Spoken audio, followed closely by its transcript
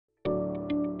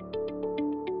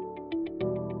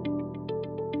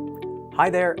Hi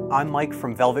there, I'm Mike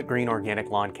from Velvet Green Organic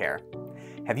Lawn Care.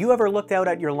 Have you ever looked out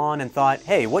at your lawn and thought,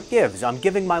 hey, what gives? I'm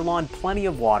giving my lawn plenty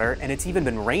of water and it's even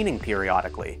been raining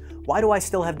periodically. Why do I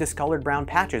still have discolored brown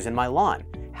patches in my lawn?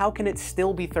 How can it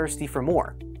still be thirsty for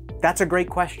more? That's a great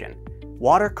question.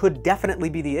 Water could definitely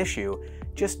be the issue,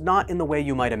 just not in the way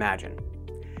you might imagine.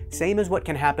 Same as what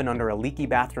can happen under a leaky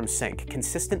bathroom sink,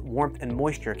 consistent warmth and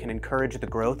moisture can encourage the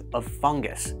growth of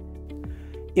fungus.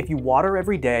 If you water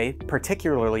every day,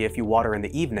 particularly if you water in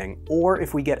the evening, or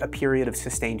if we get a period of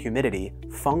sustained humidity,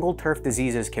 fungal turf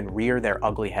diseases can rear their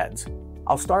ugly heads.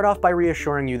 I'll start off by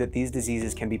reassuring you that these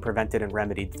diseases can be prevented and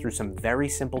remedied through some very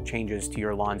simple changes to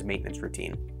your lawn's maintenance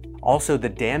routine. Also, the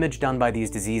damage done by these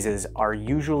diseases are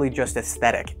usually just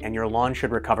aesthetic, and your lawn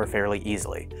should recover fairly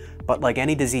easily. But like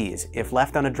any disease, if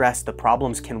left unaddressed, the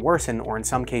problems can worsen or in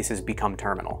some cases become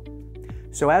terminal.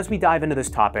 So as we dive into this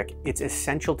topic, it's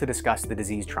essential to discuss the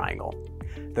disease triangle.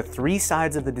 The three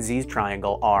sides of the disease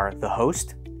triangle are the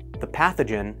host, the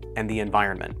pathogen, and the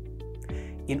environment.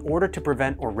 In order to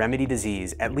prevent or remedy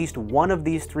disease, at least one of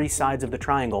these three sides of the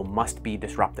triangle must be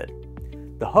disrupted.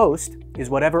 The host is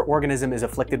whatever organism is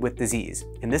afflicted with disease,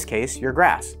 in this case, your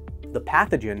grass. The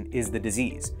pathogen is the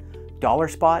disease. Dollar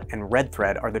spot and red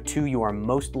thread are the two you are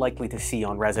most likely to see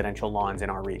on residential lawns in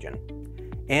our region.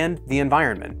 And the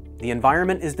environment. The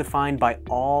environment is defined by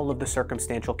all of the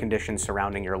circumstantial conditions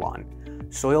surrounding your lawn.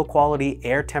 Soil quality,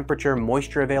 air temperature,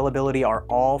 moisture availability are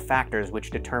all factors which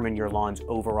determine your lawn's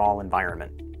overall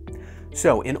environment.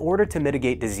 So, in order to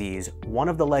mitigate disease, one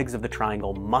of the legs of the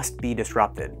triangle must be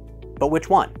disrupted. But which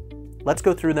one? Let's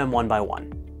go through them one by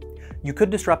one. You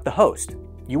could disrupt the host.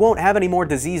 You won't have any more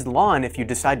diseased lawn if you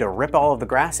decide to rip all of the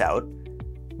grass out.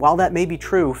 While that may be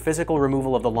true, physical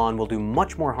removal of the lawn will do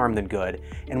much more harm than good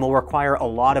and will require a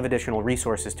lot of additional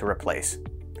resources to replace.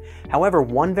 However,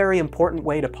 one very important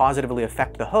way to positively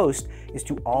affect the host is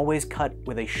to always cut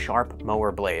with a sharp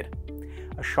mower blade.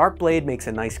 A sharp blade makes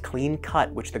a nice clean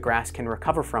cut which the grass can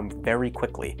recover from very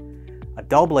quickly. A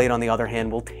dull blade, on the other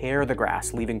hand, will tear the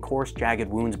grass, leaving coarse, jagged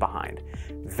wounds behind.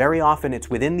 Very often, it's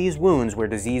within these wounds where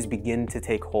disease begins to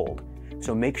take hold.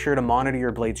 So make sure to monitor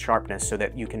your blade's sharpness so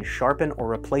that you can sharpen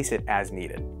or replace it as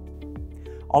needed.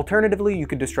 Alternatively, you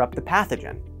could disrupt the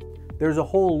pathogen. There's a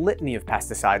whole litany of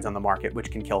pesticides on the market which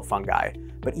can kill fungi,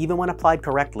 but even when applied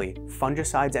correctly,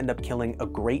 fungicides end up killing a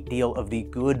great deal of the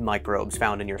good microbes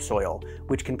found in your soil,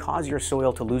 which can cause your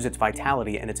soil to lose its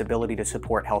vitality and its ability to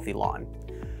support healthy lawn.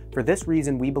 For this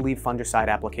reason, we believe fungicide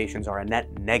applications are a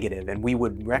net negative, and we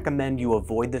would recommend you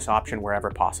avoid this option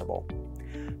wherever possible.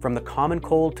 From the common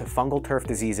cold to fungal turf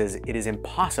diseases, it is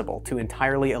impossible to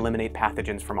entirely eliminate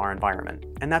pathogens from our environment,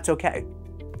 and that's okay.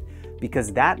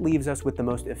 Because that leaves us with the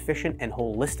most efficient and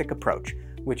holistic approach,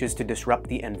 which is to disrupt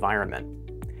the environment.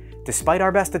 Despite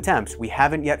our best attempts, we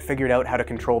haven't yet figured out how to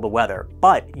control the weather,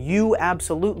 but you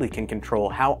absolutely can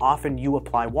control how often you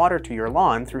apply water to your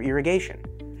lawn through irrigation.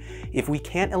 If we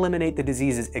can't eliminate the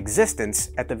disease's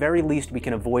existence, at the very least we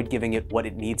can avoid giving it what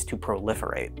it needs to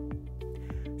proliferate.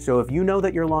 So if you know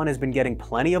that your lawn has been getting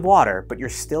plenty of water, but you're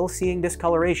still seeing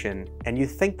discoloration, and you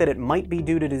think that it might be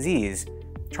due to disease,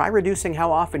 try reducing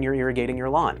how often you're irrigating your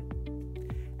lawn.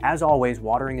 As always,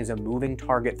 watering is a moving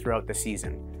target throughout the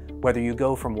season. Whether you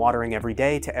go from watering every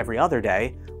day to every other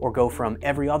day, or go from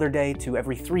every other day to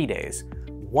every 3 days,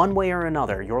 one way or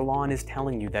another, your lawn is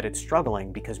telling you that it's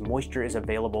struggling because moisture is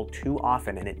available too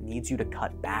often and it needs you to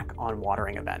cut back on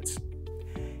watering events.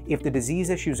 If the disease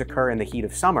issues occur in the heat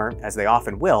of summer, as they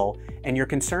often will, and you're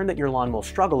concerned that your lawn will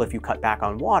struggle if you cut back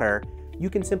on water, you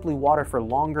can simply water for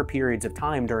longer periods of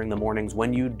time during the mornings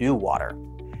when you do water.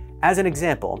 As an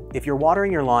example, if you're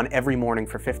watering your lawn every morning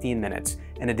for 15 minutes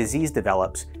and a disease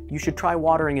develops, you should try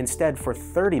watering instead for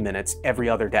 30 minutes every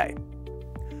other day.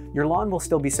 Your lawn will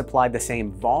still be supplied the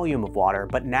same volume of water,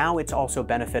 but now it's also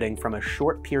benefiting from a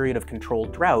short period of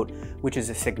controlled drought, which is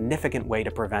a significant way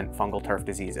to prevent fungal turf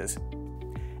diseases.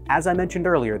 As I mentioned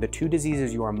earlier, the two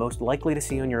diseases you are most likely to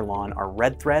see on your lawn are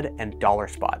red thread and dollar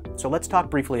spot. So let's talk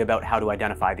briefly about how to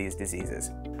identify these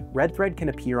diseases. Red thread can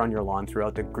appear on your lawn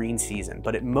throughout the green season,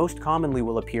 but it most commonly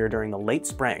will appear during the late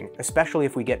spring, especially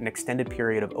if we get an extended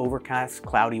period of overcast,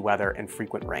 cloudy weather and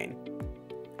frequent rain.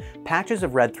 Patches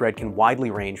of red thread can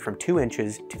widely range from 2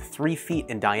 inches to 3 feet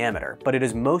in diameter, but it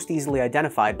is most easily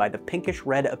identified by the pinkish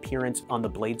red appearance on the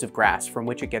blades of grass from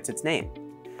which it gets its name.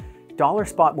 Dollar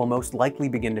spot will most likely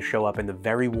begin to show up in the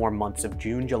very warm months of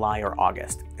June, July, or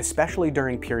August, especially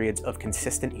during periods of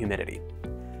consistent humidity.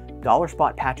 Dollar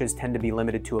spot patches tend to be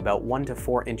limited to about 1 to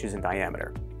 4 inches in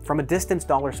diameter. From a distance,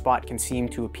 dollar spot can seem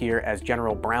to appear as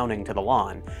general browning to the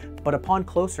lawn, but upon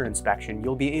closer inspection,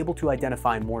 you'll be able to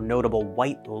identify more notable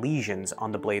white lesions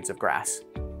on the blades of grass.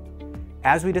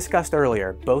 As we discussed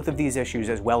earlier, both of these issues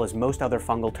as well as most other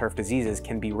fungal turf diseases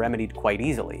can be remedied quite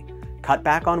easily. Cut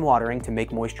back on watering to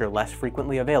make moisture less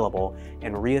frequently available,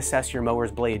 and reassess your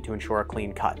mower's blade to ensure a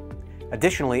clean cut.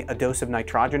 Additionally, a dose of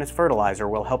nitrogenous fertilizer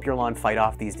will help your lawn fight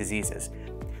off these diseases.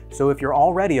 So if you're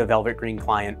already a Velvet Green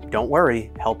client, don't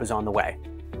worry, help is on the way.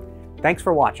 Thanks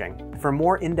for watching. For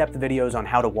more in-depth videos on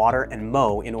how to water and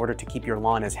mow in order to keep your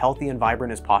lawn as healthy and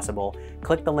vibrant as possible,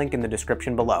 click the link in the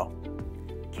description below.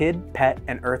 Kid, Pet,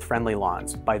 and Earth-Friendly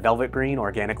Lawns by Velvet Green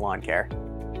Organic Lawn Care.